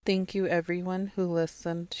Thank you, everyone who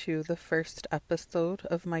listened to the first episode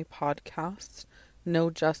of my podcast, No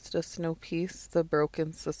Justice, No Peace, The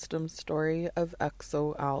Broken System Story of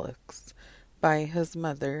XO Alex, by his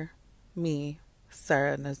mother, me,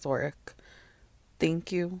 Sarah Nazorek.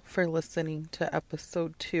 Thank you for listening to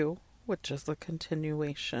episode 2, which is a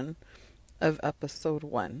continuation of episode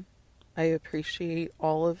 1. I appreciate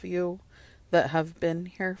all of you that have been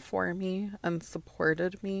here for me and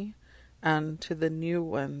supported me, and to the new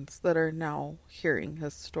ones that are now hearing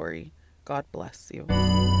his story. God bless you.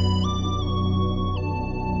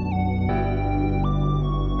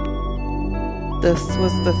 This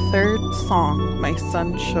was the third song my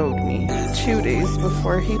son showed me 2 days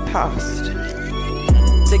before he passed.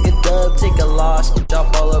 Take a dub, take a loss,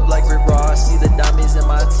 jump all up like Rick Ross. See the diamonds in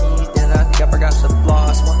my teeth, and I think I forgot the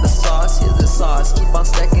floss. Want the sauce, here's the sauce. Keep on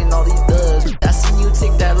stacking all these dubs. I seen you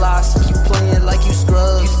take that loss, keep playing like you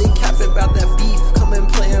scrubs. You stay capping about that beef, come and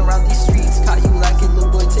play around these streets. Caught you lacking,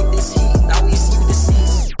 little boy, take this heat. Now we see you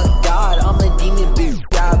deceased. God, I'm a demon bitch.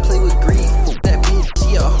 Yeah, I play with grief. That bitch,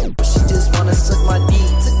 she a hoe. She just wanna suck my D.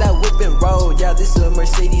 Took that whip and rode. Yeah, this is a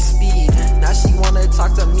Mercedes speed. Now she wanna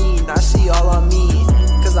talk to me. Now she all on me.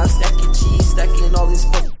 Cause I'm stacking cheese, stacking all this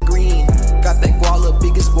fucking green. Got that guala,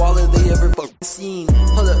 biggest guala they ever fucking seen.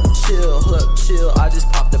 Hold up, chill, I just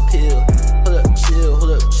popped a pill. Hold up,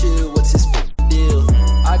 chill, what's his deal?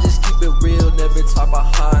 I just keep it real, never talk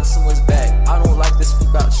behind someone's back. I don't like to speak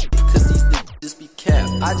about shit, cause these niggas just be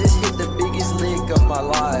capped. I just hit the biggest lick of my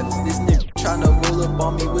life. This nigga tryna roll up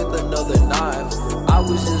on me with another knife. I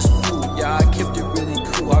was just cool, yeah, I kept it really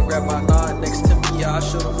cool. I grabbed my 9 next to me, yeah, I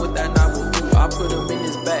showed him what that 9 will do. I put him in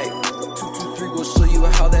his bag. 223 will show you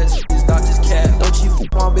how that shit is not just cat. Don't you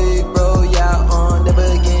f on big bro, yeah, never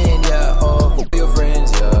again, yeah. Oh, for your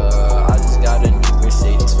friends, yeah. I just got a new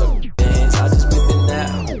Mercedes, fucking Benz. I just whipping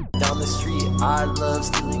that down the street. I love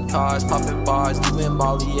stealing cars, popping bars, doing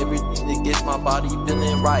Molly. Everything that gets my body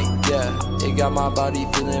feeling right, yeah. It got my body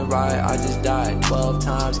feeling right. I just died 12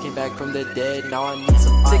 times, came back from the dead. Now I need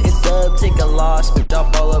some ice. Take a dub, take a loss,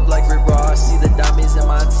 jump all up like Rick Ross. See the diamonds in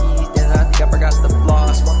my teeth, and I think I forgot the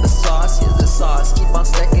floss. Want the sauce, here's the sauce. Keep on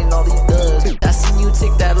stacking all these dubs. I seen you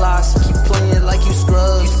take that loss, keep playing like you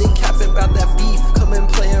scrubs. You stay capping about that beef, come and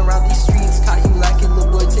play around these streets. Caught you lacking,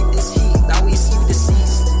 little boy, take this heat. Now we see you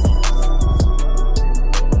deceased.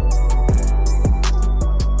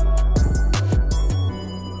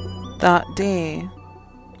 That day,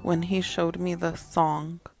 when he showed me this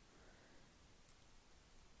song,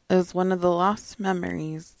 is one of the last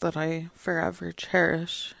memories that I forever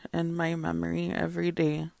cherish in my memory every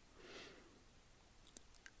day.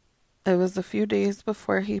 It was a few days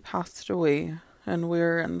before he passed away, and we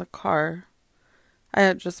were in the car. I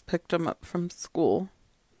had just picked him up from school,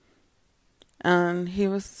 and he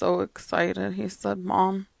was so excited. He said,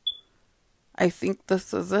 "Mom, I think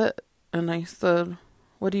this is it." And I said,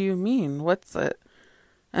 "What do you mean? What's it?"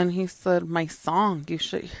 And he said, "My song, you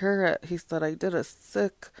should hear it." He said, "I did a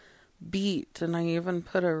sick beat, and I even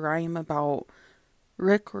put a rhyme about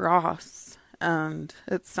Rick Ross, and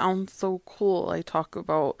it sounds so cool. I talk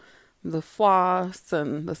about the floss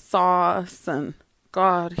and the sauce, and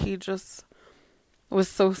God, he just was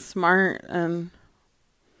so smart." And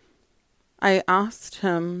I asked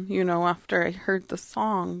him, after I heard the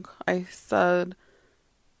song, I said,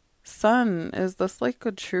 "Son, is this like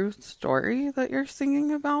a true story that you're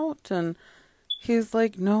singing about?" And he's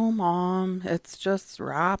like, "No, Mom, it's just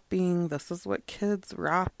rapping. This is what kids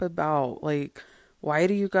rap about. Like, why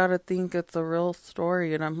do you gotta think it's a real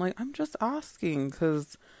story?" And I'm like, "I'm just asking,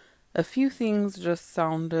 because a few things just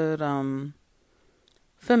sounded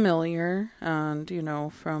familiar, and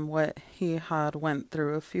from what he had went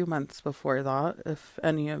through a few months before that. If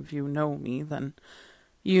any of you know me, then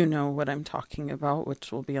you know what I'm talking about,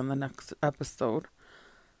 which will be on the next episode."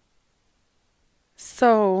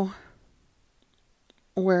 So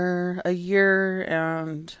we're a year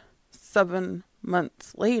and 7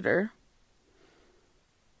 months later,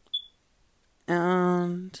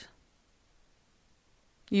 and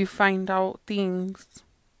you find out things,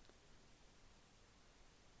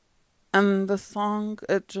 and the song,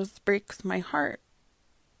 it just breaks my heart,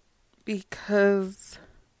 because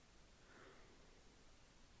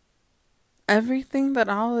everything that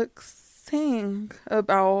Alex sang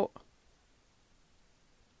about,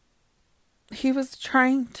 he was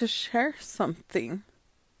trying to share something.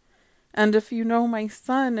 And if you know my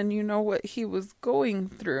son and you know what he was going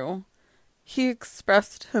through, he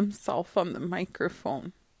expressed himself on the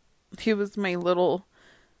microphone. He was my little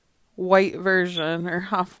white version, or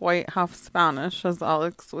half white, half Spanish, as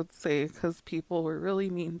Alex would say, because people were really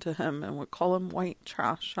mean to him and would call him white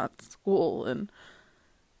trash at school. And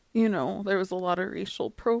you know, there was a lot of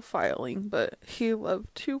racial profiling, but he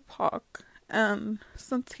loved Tupac. And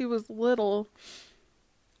since he was little,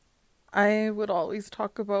 I would always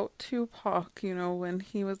talk about Tupac. You know, when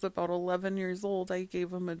he was about 11 years old, I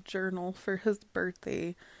gave him a journal for his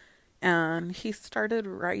birthday, and he started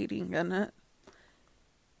writing in it.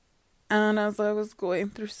 And as I was going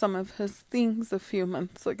through some of his things a few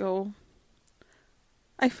months ago,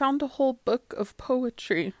 I found a whole book of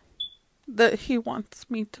poetry that he wants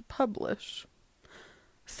me to publish.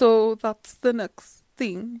 So that's the next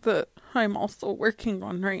thing that I'm also working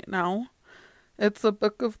on right now. It's a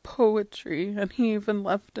book of poetry, and he even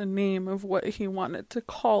left a name of what he wanted to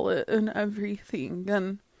call it and everything.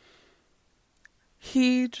 And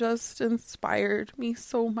he just inspired me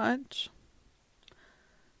so much.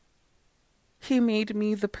 He made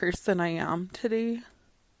me the person I am today.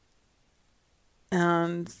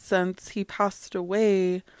 And since he passed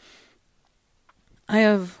away, I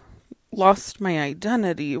have lost my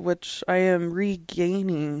identity, which I am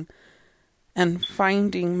regaining and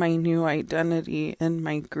finding my new identity in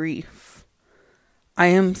my grief. I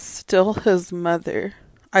am still his mother.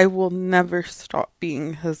 I will never stop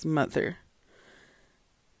being his mother.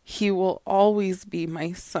 He will always be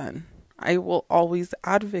my son. I will always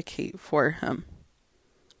advocate for him.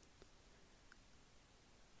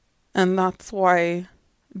 And that's why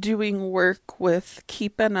doing work with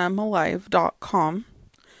keepnmalive.com,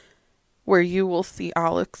 where you will see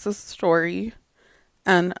Alex's story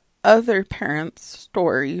and other parents'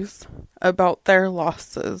 stories about their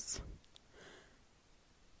losses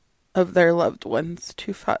of their loved ones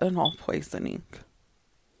to fentanyl poisoning.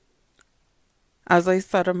 As I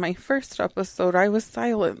said in my first episode, I was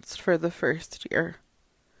silenced for the first year.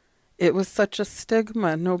 It was such a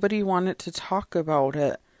stigma. Nobody wanted to talk about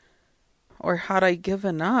it. Or had I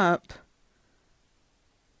given up?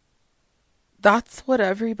 That's what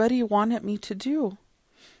everybody wanted me to do.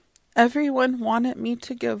 Everyone wanted me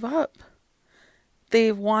to give up.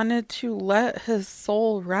 They wanted to let his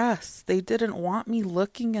soul rest. They didn't want me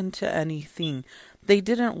looking into anything. They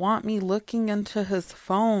didn't want me looking into his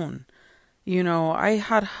phone. You know, I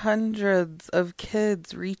had hundreds of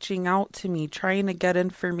kids reaching out to me, trying to get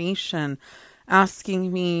information,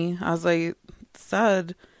 asking me, as I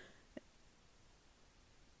said,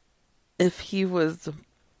 if he was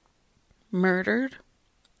murdered.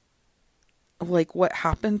 Like, what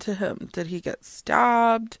happened to him? Did he get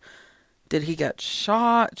stabbed? Did he get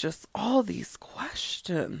shot? Just all these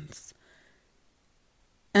questions.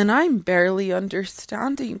 And I'm barely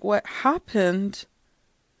understanding what happened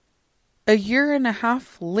a year and a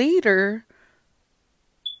half later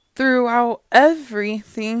throughout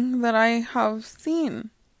everything that I have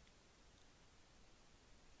seen.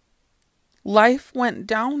 Life went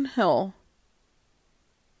downhill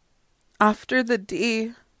after the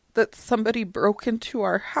day that somebody broke into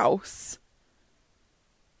our house,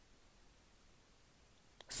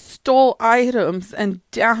 stole items, and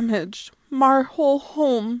damaged my whole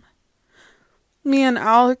home. Me and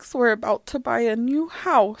Alex were about to buy a new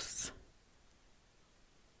house.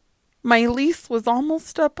 My lease was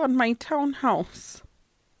almost up on my townhouse.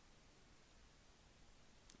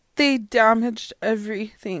 They damaged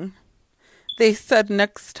everything. They said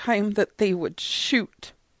next time that they would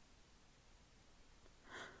shoot.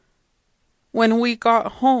 When we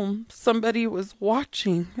got home, somebody was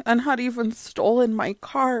watching and had even stolen my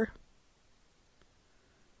car.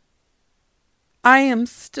 I am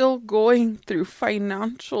still going through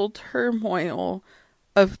financial turmoil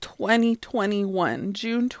of 2021,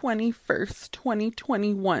 June 21st,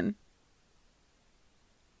 2021.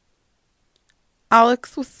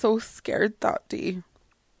 Alex was so scared that day.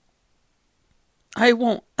 I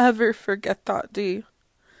won't ever forget that day.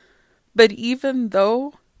 But even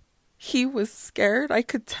though he was scared, I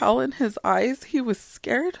could tell in his eyes he was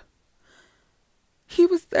scared. He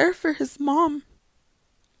was there for his mom.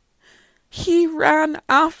 He ran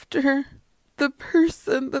after the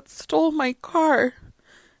person that stole my car.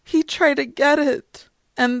 He tried to get it,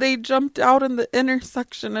 and they jumped out in the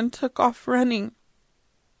intersection and took off running.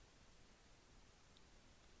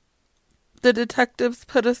 The detectives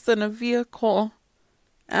put us in a vehicle,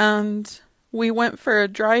 and we went for a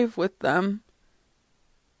drive with them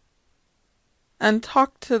and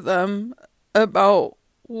talked to them about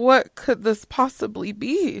what could this possibly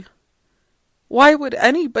be. Why would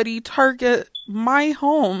anybody target my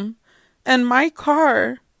home and my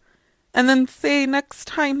car and then say next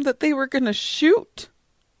time that they were going to shoot?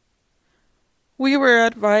 We were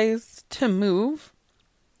advised to move.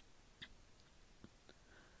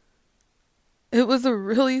 It was a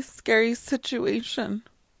really scary situation.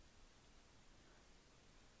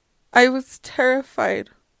 I was terrified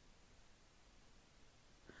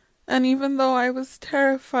And even though I was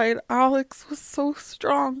terrified, Alex was so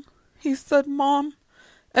strong. He said, "Mom,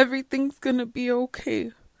 everything's gonna be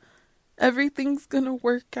okay. Everything's gonna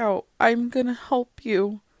work out. I'm gonna help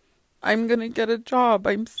you. I'm gonna get a job.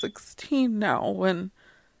 I'm 16 now." And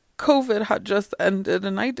COVID had just ended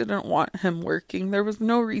and I didn't want him working. There was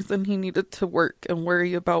no reason he needed to work and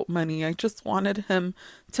worry about money. I just wanted him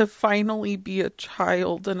to finally be a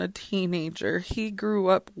child and a teenager. He grew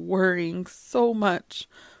up worrying so much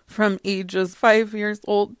from ages 5 years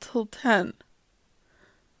old till 10.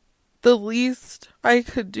 The least I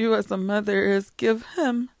could do as a mother is give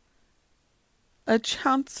him a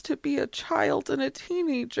chance to be a child and a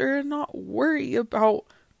teenager and not worry about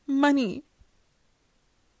money.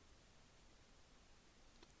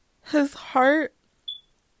 His heart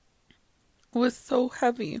was so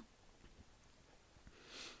heavy.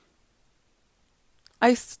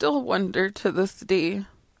 I still wonder to this day,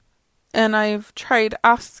 and I've tried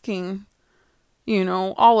asking,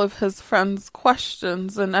 all of his friends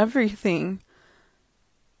questions and everything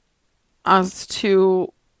as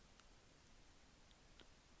to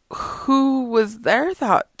who was there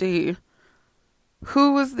that day.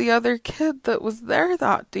 Who was the other kid that was there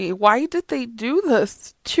that day? Why did they do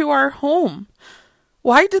this to our home?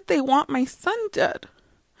 Why did they want my son dead?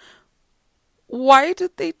 Why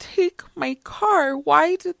did they take my car?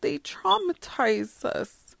 Why did they traumatize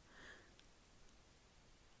us?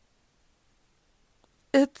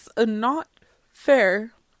 It's a not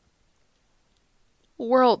fair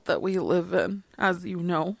world that we live in, as you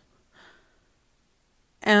know.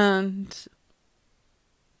 And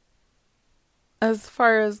as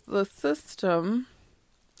far as the system,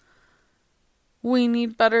 we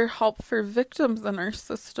need better help for victims in our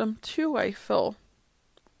system too, I feel.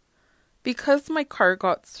 Because my car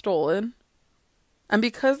got stolen, and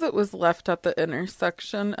because it was left at the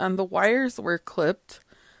intersection and the wires were clipped,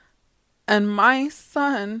 and my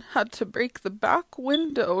son had to break the back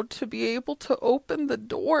window to be able to open the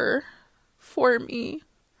door for me,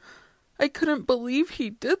 I couldn't believe he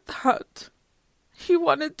did that. He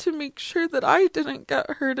wanted to make sure that I didn't get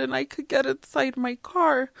hurt and I could get inside my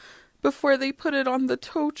car before they put it on the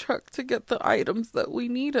tow truck to get the items that we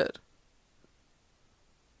needed.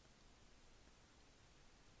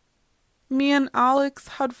 Me and Alex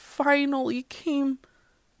had finally came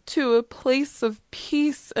to a place of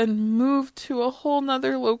peace and moved to a whole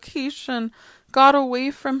nother location, got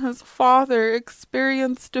away from his father,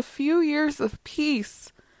 experienced a few years of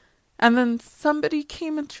peace, and then somebody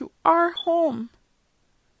came into our home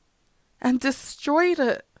and destroyed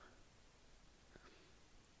it.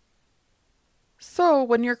 So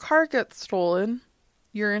when your car gets stolen,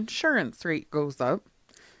 your insurance rate goes up.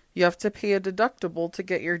 You have to pay a deductible to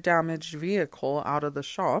get your damaged vehicle out of the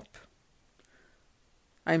shop.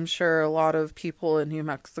 I'm sure a lot of people in New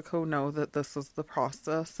Mexico know that this is the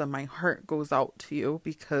process, and my heart goes out to you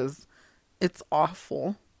because it's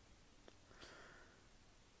awful.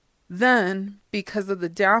 Then, because of the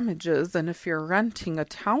damages, and if you're renting a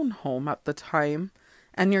townhome at the time,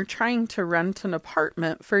 and you're trying to rent an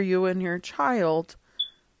apartment for you and your child,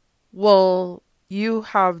 well, you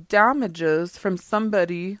have damages from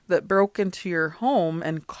somebody that broke into your home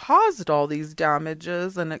and caused all these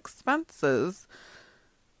damages and expenses.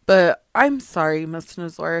 But I'm sorry, Miss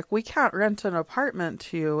Nazoric, we can't rent an apartment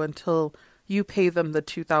to you until you pay them the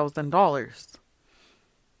 $2,000.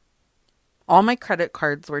 All my credit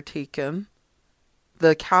cards were taken.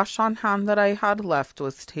 The cash on hand that I had left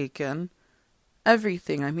was taken.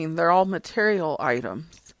 Everything. I mean, they're all material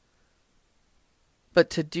items. But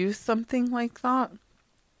to do something like that,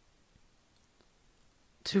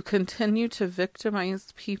 to continue to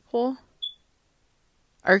victimize people,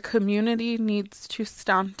 our community needs to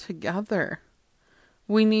stand together.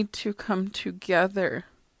 We need to come together.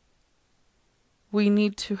 We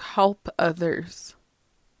need to help others.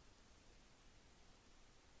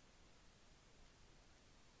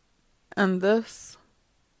 And this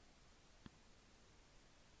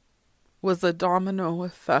was a domino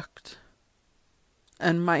effect.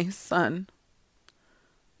 And my son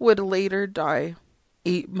would later die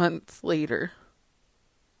 8 months later.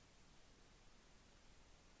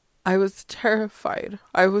 I was terrified.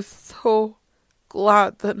 I was so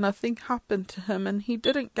glad that nothing happened to him and he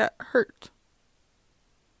didn't get hurt.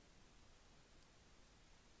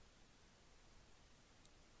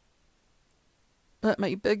 But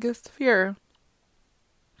my biggest fear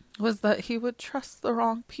was that he would trust the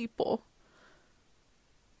wrong people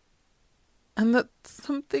and that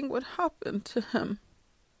something would happen to him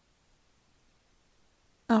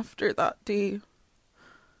after that day.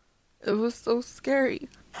 It was so scary.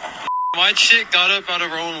 My chick got up out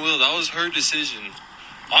of her own will. That was her decision.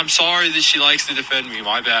 I'm sorry that she likes to defend me.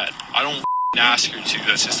 My bad. I don't ask her to.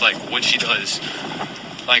 That's just like what she does.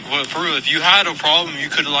 Like, what, for real, if you had a problem, you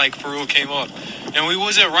could have, like, for real came up. And we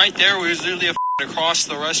wasn't right there. We was literally across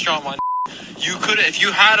the restaurant, my. You could have, if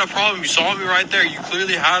you had a problem, you saw me right there. You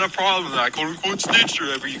clearly had a problem. Like, quote unquote snitch or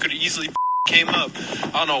whatever. You could have easily came up.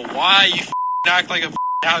 I don't know why you act like a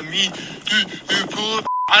have me. Pull up.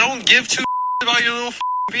 I don't give two about your little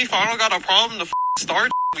beef. I don't got a problem to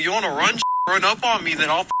start. If you want to run up on me,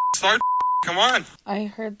 then I'll start. Come on. I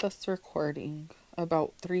heard this recording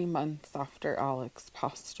about 3 months after Alex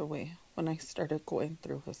passed away when I started going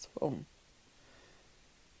through his phone.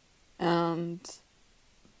 And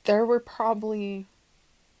there were probably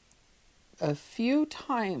a few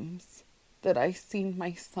times that I seen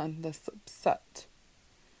my son this upset.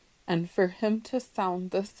 And for him to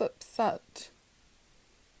sound this upset,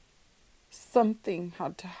 something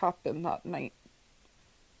had to happen that night.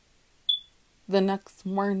 The next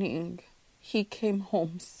morning, he came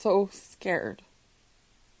home so scared.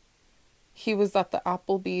 He was at the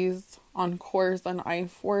Applebee's on Coors and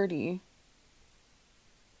I-40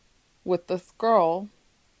 with this girl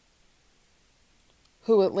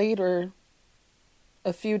who would later,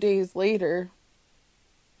 a few days later,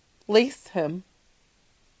 lace him,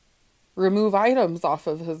 remove items off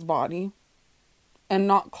of his body, and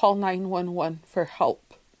not call 911 for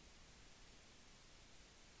help.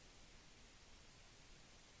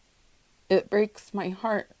 It breaks my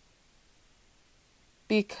heart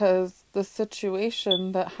because the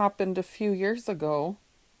situation that happened a few years ago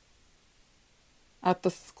at the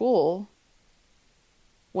school,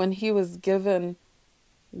 when he was given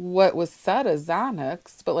what was said as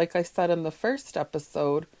Xanax, but like I said in the first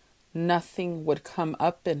episode, nothing would come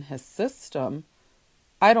up in his system.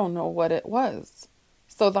 I don't know what it was.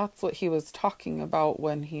 So that's what he was talking about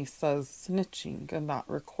when he says snitching in that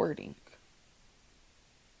recording.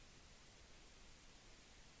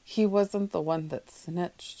 He wasn't the one that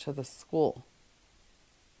snitched to the school.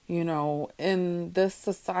 You know, in this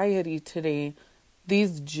society today,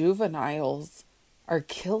 these juveniles are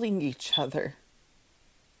killing each other.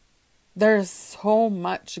 There's so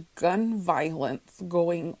much gun violence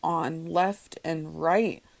going on left and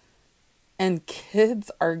right, and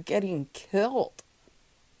kids are getting killed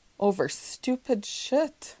over stupid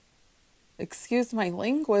shit. Excuse my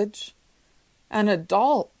language. And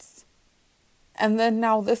adults. And then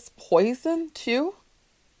now this poison too?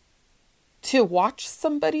 To watch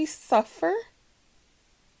somebody suffer?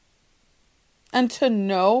 And to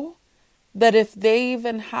know that if they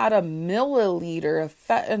even had a milliliter of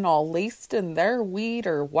fentanyl laced in their weed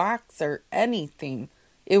or wax or anything,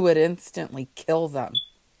 it would instantly kill them.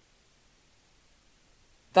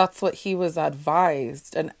 That's what he was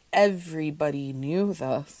advised, and everybody knew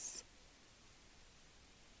this.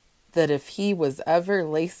 That if he was ever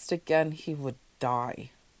laced again, he would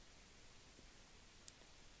die.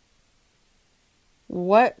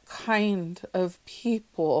 What kind of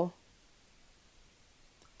people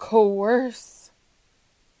coerce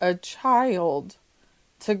a child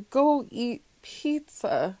to go eat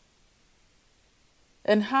pizza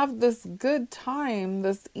and have this good time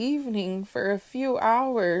this evening for a few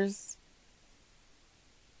hours?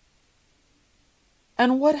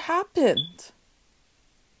 And what happened?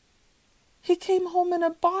 He came home in a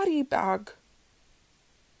body bag.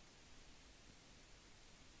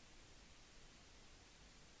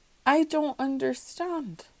 I don't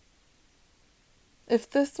understand. If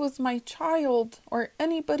this was my child or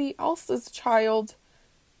anybody else's child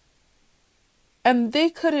and they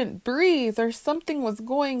couldn't breathe or something was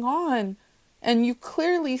going on and you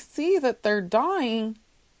clearly see that they're dying,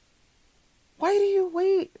 why do you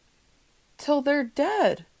wait till they're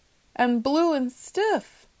dead and blue and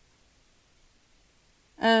stiff?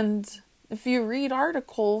 And if you read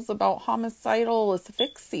articles about homicidal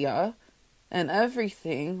asphyxia and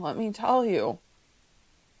everything, let me tell you,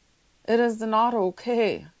 it is not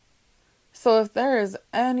okay. So if there is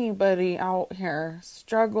anybody out here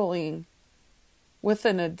struggling with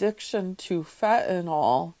an addiction to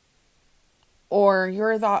fentanyl, or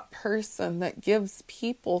you're that person that gives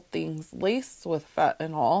people things laced with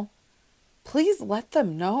fentanyl, please let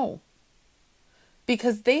them know.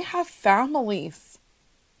 Because they have families.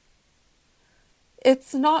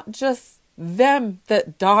 It's not just them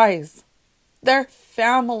that dies. Their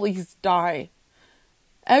families die.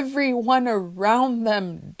 Everyone around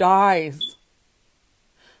them dies.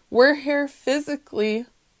 We're here physically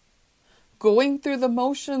going through the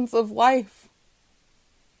motions of life.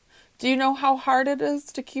 Do you know how hard it is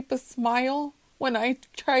to keep a smile when I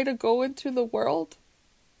try to go into the world?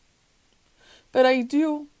 But I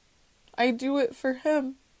do. I do it for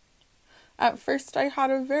him. At first, I had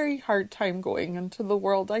a very hard time going into the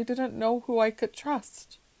world. I didn't know who I could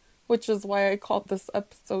trust, which is why I called this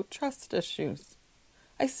episode Trust Issues.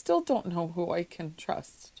 I still don't know who I can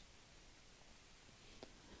trust.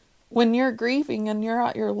 When you're grieving and you're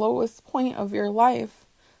at your lowest point of your life,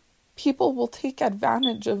 people will take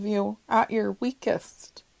advantage of you at your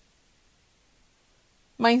weakest.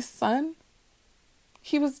 My son,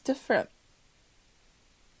 he was different.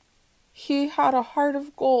 He had a heart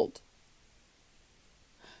of gold.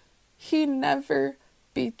 He never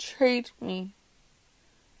betrayed me.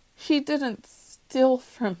 He didn't steal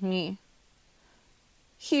from me.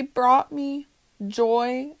 He brought me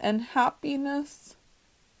joy and happiness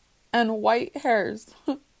and white hairs,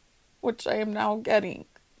 which I am now getting.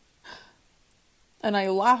 And I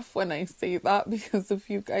laugh when I say that because if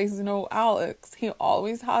you guys know Alex, he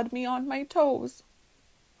always had me on my toes.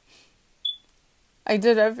 I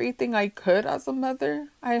did everything I could as a mother.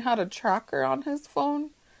 I had a tracker on his phone.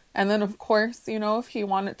 And then, of course, if he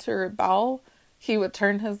wanted to rebel, he would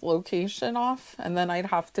turn his location off, and then I'd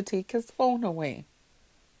have to take his phone away.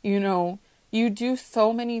 You do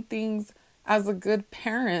so many things as a good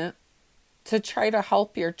parent to try to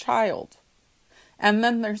help your child. And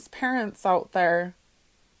then there's parents out there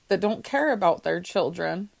that don't care about their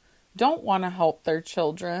children, don't want to help their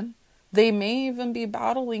children. They may even be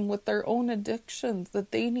battling with their own addictions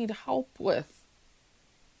that they need help with.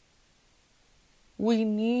 We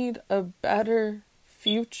need a better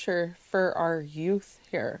future for our youth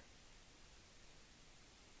here.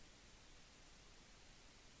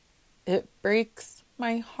 It breaks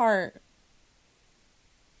my heart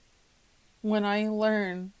when I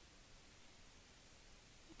learn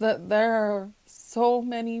that there are so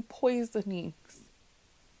many poisonings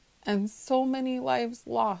and so many lives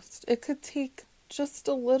lost. It could take just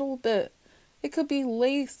a little bit. It could be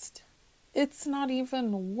laced. It's not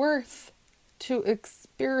even worth to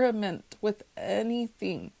experiment with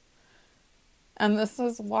anything. And this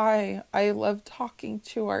is why I love talking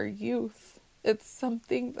to our youth. It's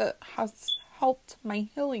something that has helped my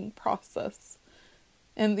healing process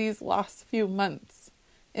in these last few months.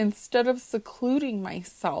 Instead of secluding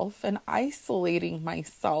myself and isolating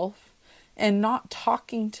myself and not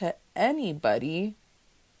talking to anybody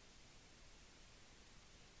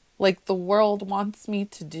like the world wants me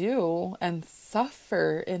to do and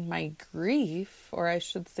suffer in my grief, or I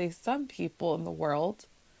should say some people in the world,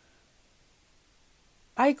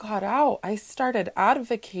 I got out. I started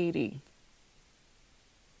advocating.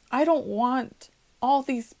 I don't want all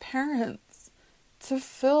these parents to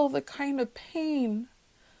feel the kind of pain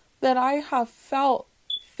that I have felt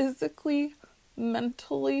physically,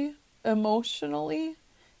 mentally, emotionally.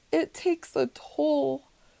 It takes a toll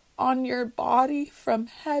on your body from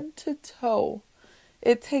head to toe.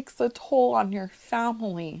 It takes a toll on your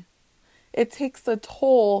family. It takes a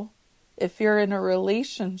toll if you're in a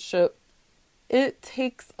relationship. It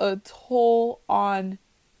takes a toll on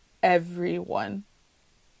everyone.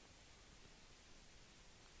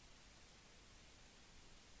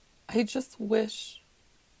 I just wish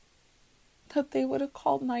that they would have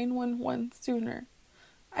called 911 sooner.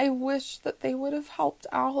 I wish that they would have helped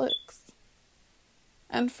Alex.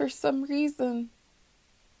 And for some reason,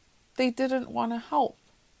 they didn't want to help.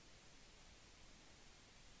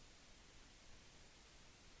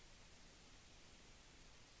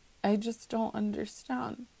 I just don't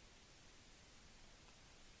understand.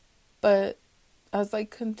 But as I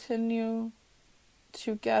continue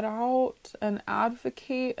to get out and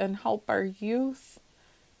advocate and help our youth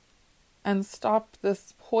and stop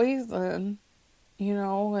this poison,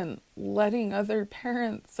 and letting other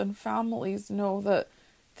parents and families know that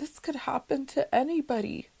this could happen to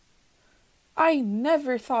anybody. I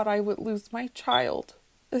never thought I would lose my child,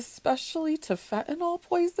 especially to fentanyl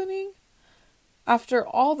poisoning. After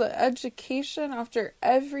all the education, after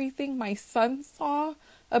everything my son saw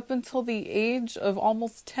up until the age of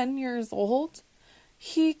almost 10 years old,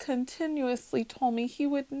 he continuously told me he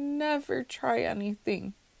would never try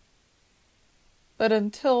anything. But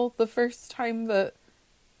until the first time that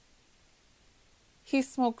he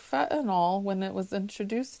smoked fentanyl when it was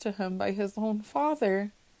introduced to him by his own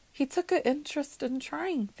father, he took an interest in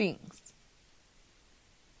trying things.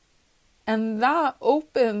 And that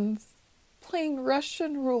opens playing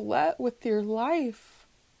Russian roulette with your life.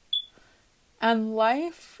 And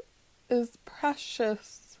life is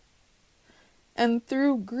precious. And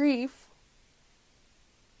through grief,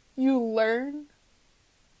 you learn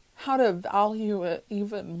how to value it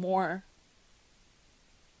even more.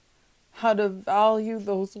 How to value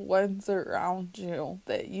those ones around you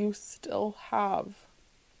that you still have.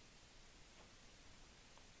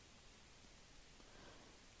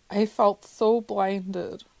 I felt so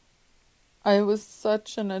blinded. I was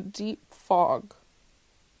such in a deep fog.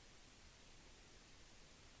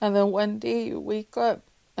 And then one day you wake up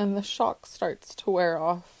and the shock starts to wear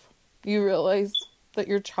off. You realize that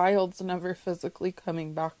your child's never physically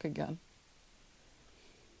coming back again.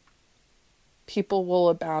 People will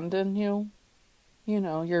abandon you. You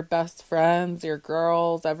know, your best friends, your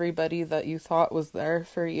girls, everybody that you thought was there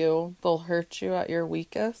for you. They'll hurt you at your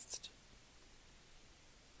weakest.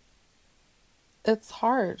 It's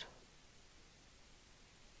hard.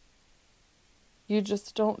 You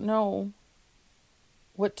just don't know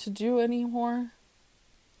what to do anymore,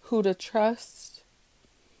 who to trust.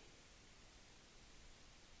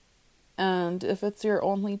 And if it's your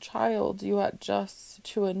only child, you adjust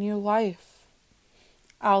to a new life.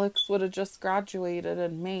 Alex would have just graduated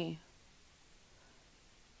in May.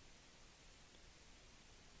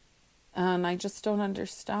 And I just don't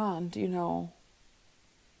understand, you know,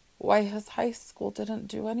 why his high school didn't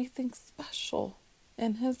do anything special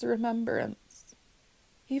in his remembrance.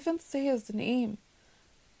 Even say his name.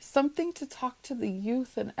 Something to talk to the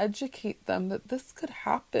youth and educate them that this could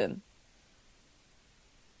happen.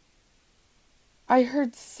 I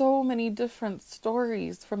heard so many different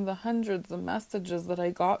stories from the hundreds of messages that I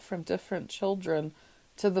got from different children,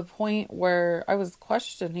 to the point where I was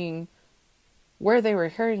questioning where they were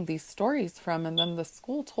hearing these stories from, and then the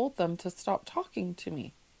school told them to stop talking to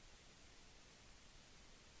me.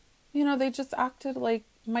 You know, they just acted like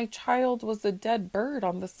my child was a dead bird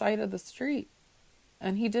on the side of the street,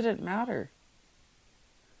 and he didn't matter.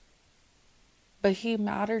 But he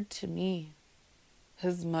mattered to me,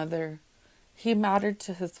 his mother. He mattered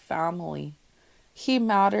to his family. He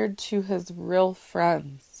mattered to his real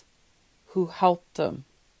friends who helped him,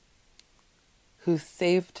 who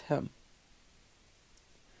saved him.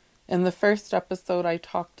 In the first episode, I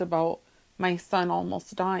talked about my son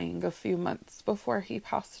almost dying a few months before he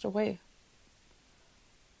passed away.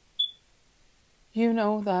 You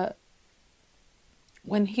know that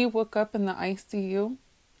when he woke up in the ICU,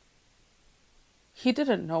 he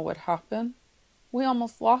didn't know what happened. We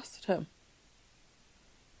almost lost him.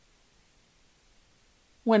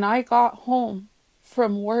 When I got home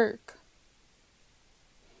from work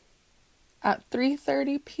at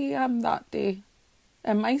 3:30 p.m. that day,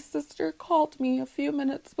 and my sister called me a few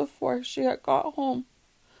minutes before she had got home,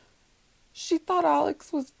 she thought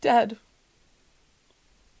Alex was dead.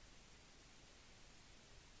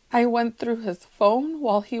 I went through his phone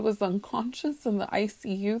while he was unconscious in the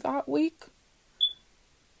ICU that week.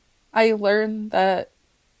 I learned that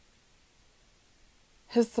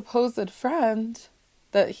his supposed friend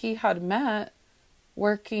that he had met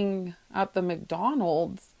working at the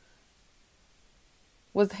McDonald's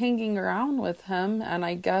was hanging around with him, and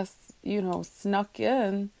I guess, you know, snuck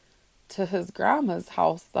in to his grandma's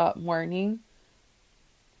house that morning.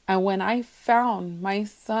 And when I found my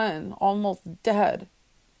son almost dead,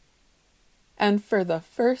 and for the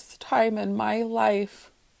first time in my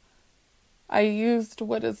life, I used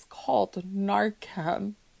what is called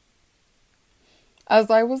Narcan. As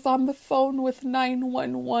I was on the phone with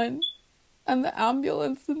 911, and the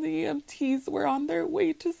ambulance and the EMTs were on their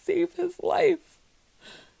way to save his life,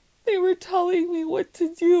 they were telling me what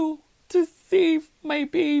to do to save my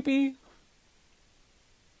baby.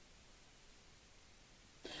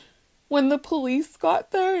 When the police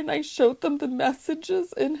got there and I showed them the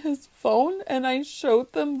messages in his phone, and I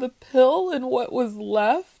showed them the pill and what was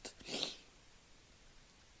left,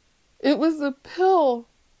 it was a pill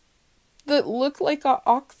that looked like an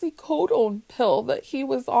oxycodone pill that he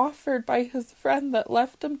was offered by his friend that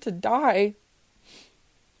left him to die.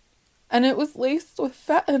 And it was laced with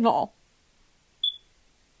fentanyl.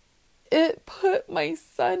 It put my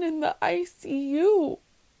son in the ICU.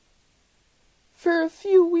 For a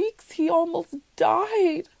few weeks, he almost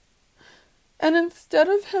died. And instead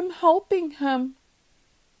of him helping him,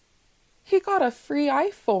 he got a free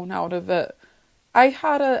iPhone out of it. I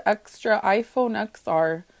had an extra iPhone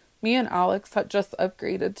XR. Me and Alex had just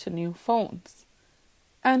upgraded to new phones.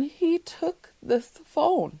 And he took this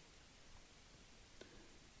phone.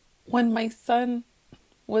 When my son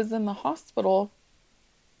was in the hospital,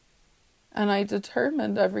 and I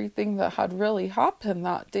determined everything that had really happened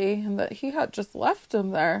that day, and that he had just left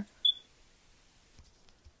him there.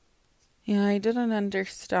 Yeah, I didn't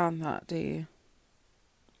understand that day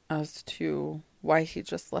as to why he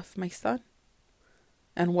just left my son.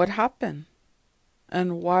 And what happened.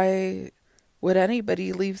 And why would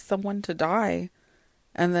anybody leave someone to die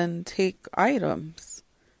and then take items?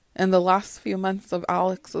 In the last few months of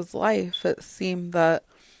Alex's life, it seemed that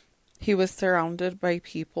he was surrounded by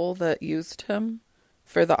people that used him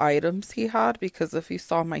for the items he had, because if you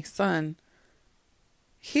saw my son,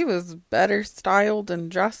 he was better styled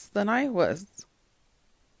and dressed than I was.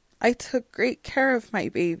 I took great care of my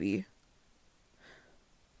baby.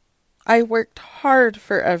 I worked hard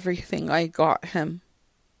for everything I got him.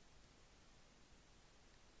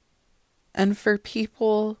 And for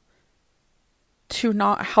people to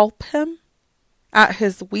not help him at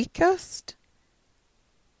his weakest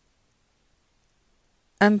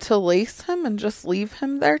and to lace him and just leave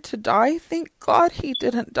him there to die, thank God he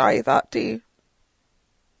didn't die that day.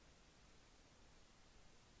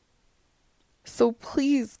 So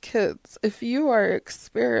please, kids, if you are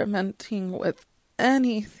experimenting with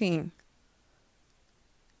anything,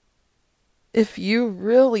 if you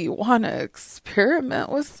really want to experiment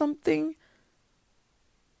with something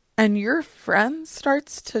and your friend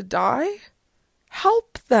starts to die,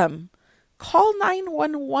 help them. Call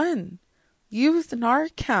 911. Use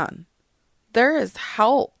Narcan. There is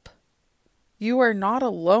help. You are not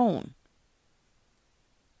alone.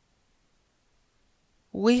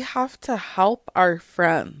 We have to help our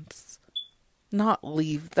friends, not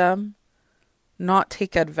leave them, not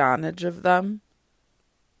take advantage of them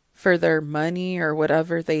for their money or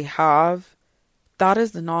whatever they have. That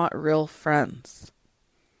is not real friends.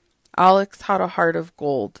 Alex had a heart of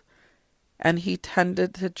gold, and he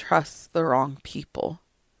tended to trust the wrong people.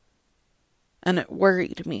 And it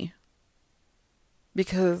worried me,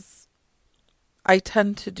 because I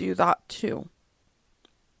tend to do that too.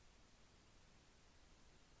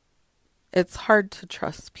 It's hard to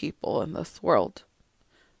trust people in this world.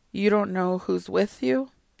 You don't know who's with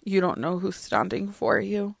you, you don't know who's standing for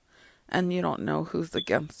you, and you don't know who's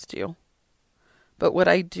against you. But what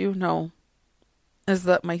I do know is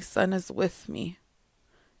that my son is with me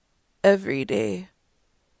every day.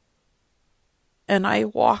 And I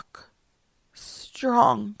walk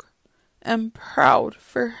strong and proud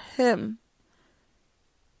for him.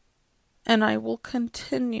 And I will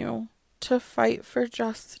continue to fight for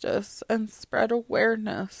justice and spread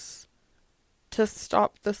awareness to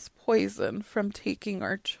stop this poison from taking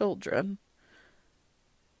our children.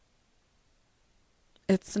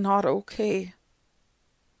 It's not okay.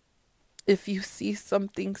 If you see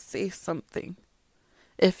something, say something.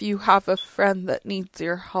 If you have a friend that needs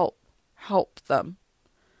your help, help them.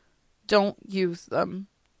 Don't use them.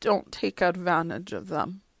 Don't take advantage of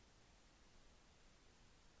them.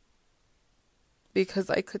 Because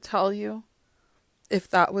I could tell you, if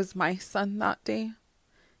that was my son that day,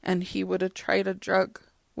 and he would have tried a drug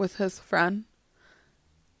with his friend,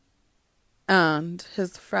 and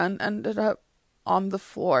his friend ended up on the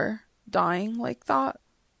floor dying like that,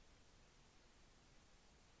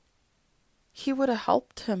 he would have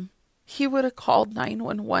helped him. He would have called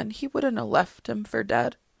 911. He wouldn't have left him for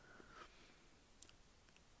dead.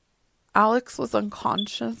 Alex was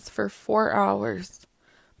unconscious for 4 hours.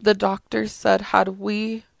 The doctors said had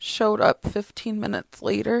we showed up 15 minutes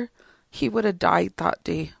later, he would have died that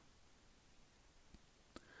day.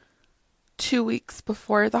 2 weeks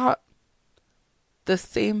before that, the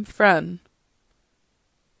same friend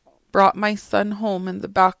brought my son home in the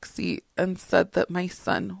back seat and said that my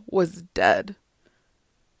son was dead.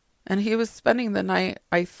 And he was spending the night,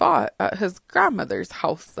 I thought, at his grandmother's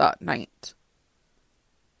house that night.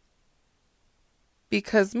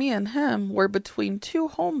 Because me and him were between two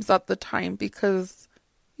homes at the time because,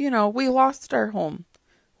 we lost our home.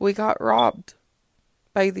 We got robbed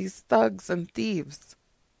by these thugs and thieves.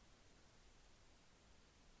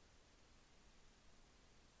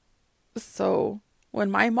 So when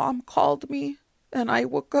my mom called me and I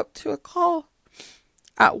woke up to a call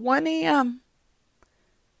at 1 a.m.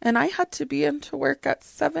 and I had to be into work at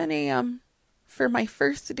 7 a.m. for my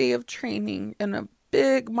first day of training in a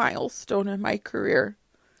big milestone in my career.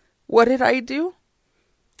 What did I do?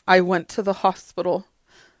 I went to the hospital.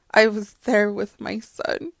 I was there with my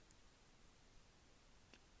son.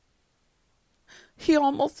 He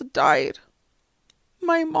almost died.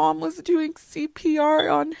 My mom was doing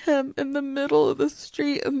CPR on him in the middle of the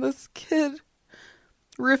street, and this kid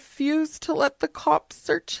refused to let the cops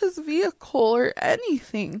search his vehicle or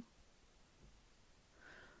anything.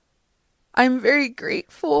 I'm very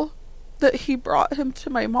grateful that he brought him to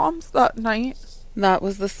my mom's that night. That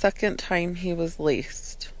was the second time he was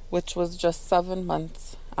laced, which was just 7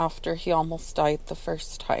 months after he almost died the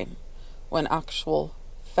first time, when actual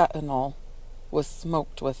fentanyl was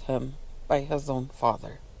smoked with him by his own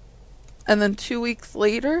father. And then 2 weeks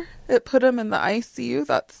later, it put him in the ICU.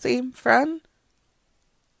 That same friend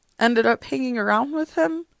ended up hanging around with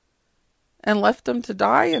him and left him to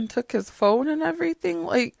die and took his phone and everything.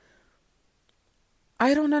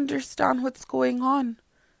 I don't understand what's going on.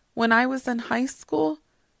 When I was in high school,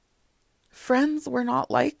 Friends were not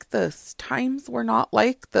like this. Times were not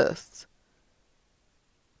like this.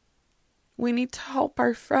 We need to help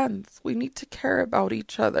our friends. We need to care about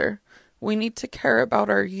each other. We need to care about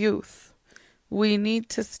our youth. We need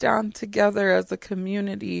to stand together as a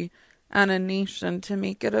community and a nation to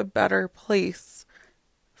make it a better place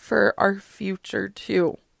for our future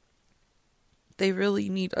too. They really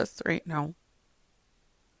need us right now.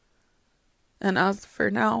 And as for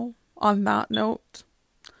now, on that note,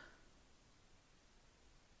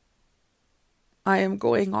 I am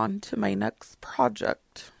going on to my next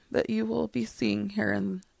project that you will be seeing here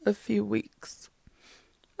in a few weeks.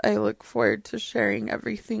 I look forward to sharing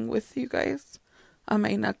everything with you guys on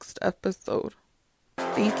my next episode.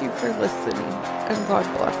 Thank you for listening, and God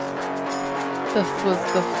bless. This was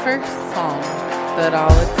the first song that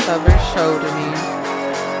Alex ever showed me,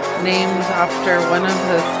 named after one of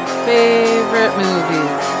his favorite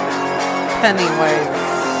movies, Pennywise.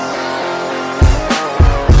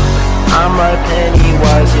 I'm like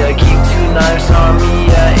Pennywise, yeah, keep 2 knives on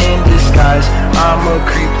me, yeah, in disguise. I'm a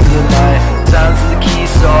creep through the night, sounds of the key,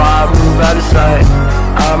 so I move out of sight.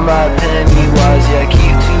 I'm like Pennywise, yeah,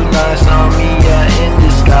 keep 2 knives on me, yeah, in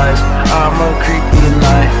disguise. I'm a creep through the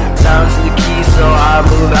night, sounds of the key, so I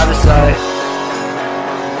move out of sight.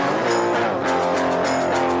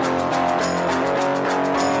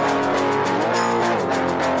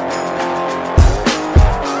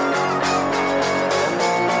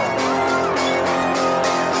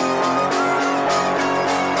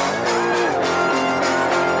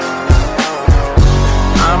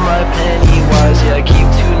 Pennywise, yeah, keep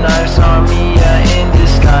 2 knives on me, yeah, in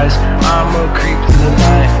disguise. I'm a creep through the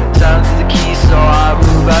night, sounds of the key, so I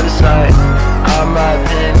move out of sight. I'm like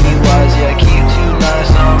Pennywise, yeah, keep 2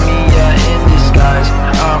 knives on me, yeah, in disguise.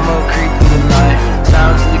 I'm a creep through the night,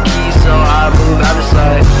 sounds of the key, so I move out of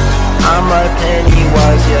sight. I'm like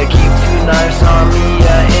Pennywise, yeah, keep 2 knives on me,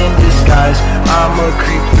 yeah, in disguise. I'm a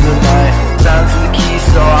creep through the night, sounds of the key,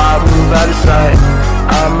 so I move out of sight.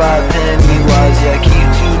 I'm like Pennywise, yeah, keep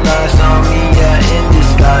 2 knives on me, yeah, in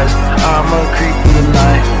disguise. I'm a creep through the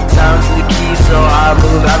night, sounds of the key, so I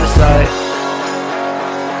move out of sight.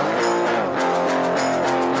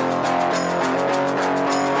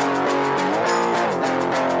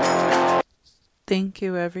 Thank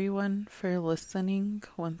you everyone for listening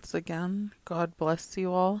once again. God bless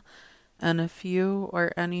you all. And if you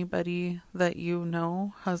or anybody that you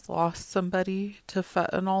know has lost somebody to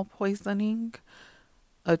fentanyl poisoning,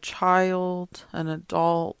 a child, an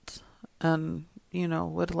adult, and,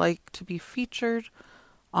 would like to be featured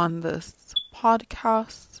on this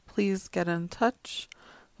podcast, please get in touch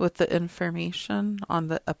with the information on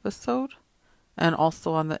the episode and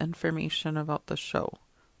also on the information about the show.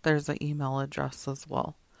 There's an email address as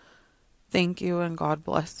well. Thank you, and God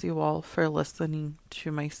bless you all for listening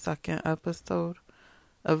to my second episode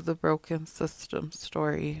of the broken system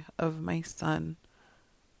story of my son,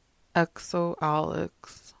 Exo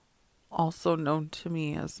Alex, also known to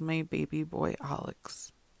me as my baby boy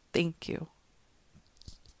Alex. Thank you.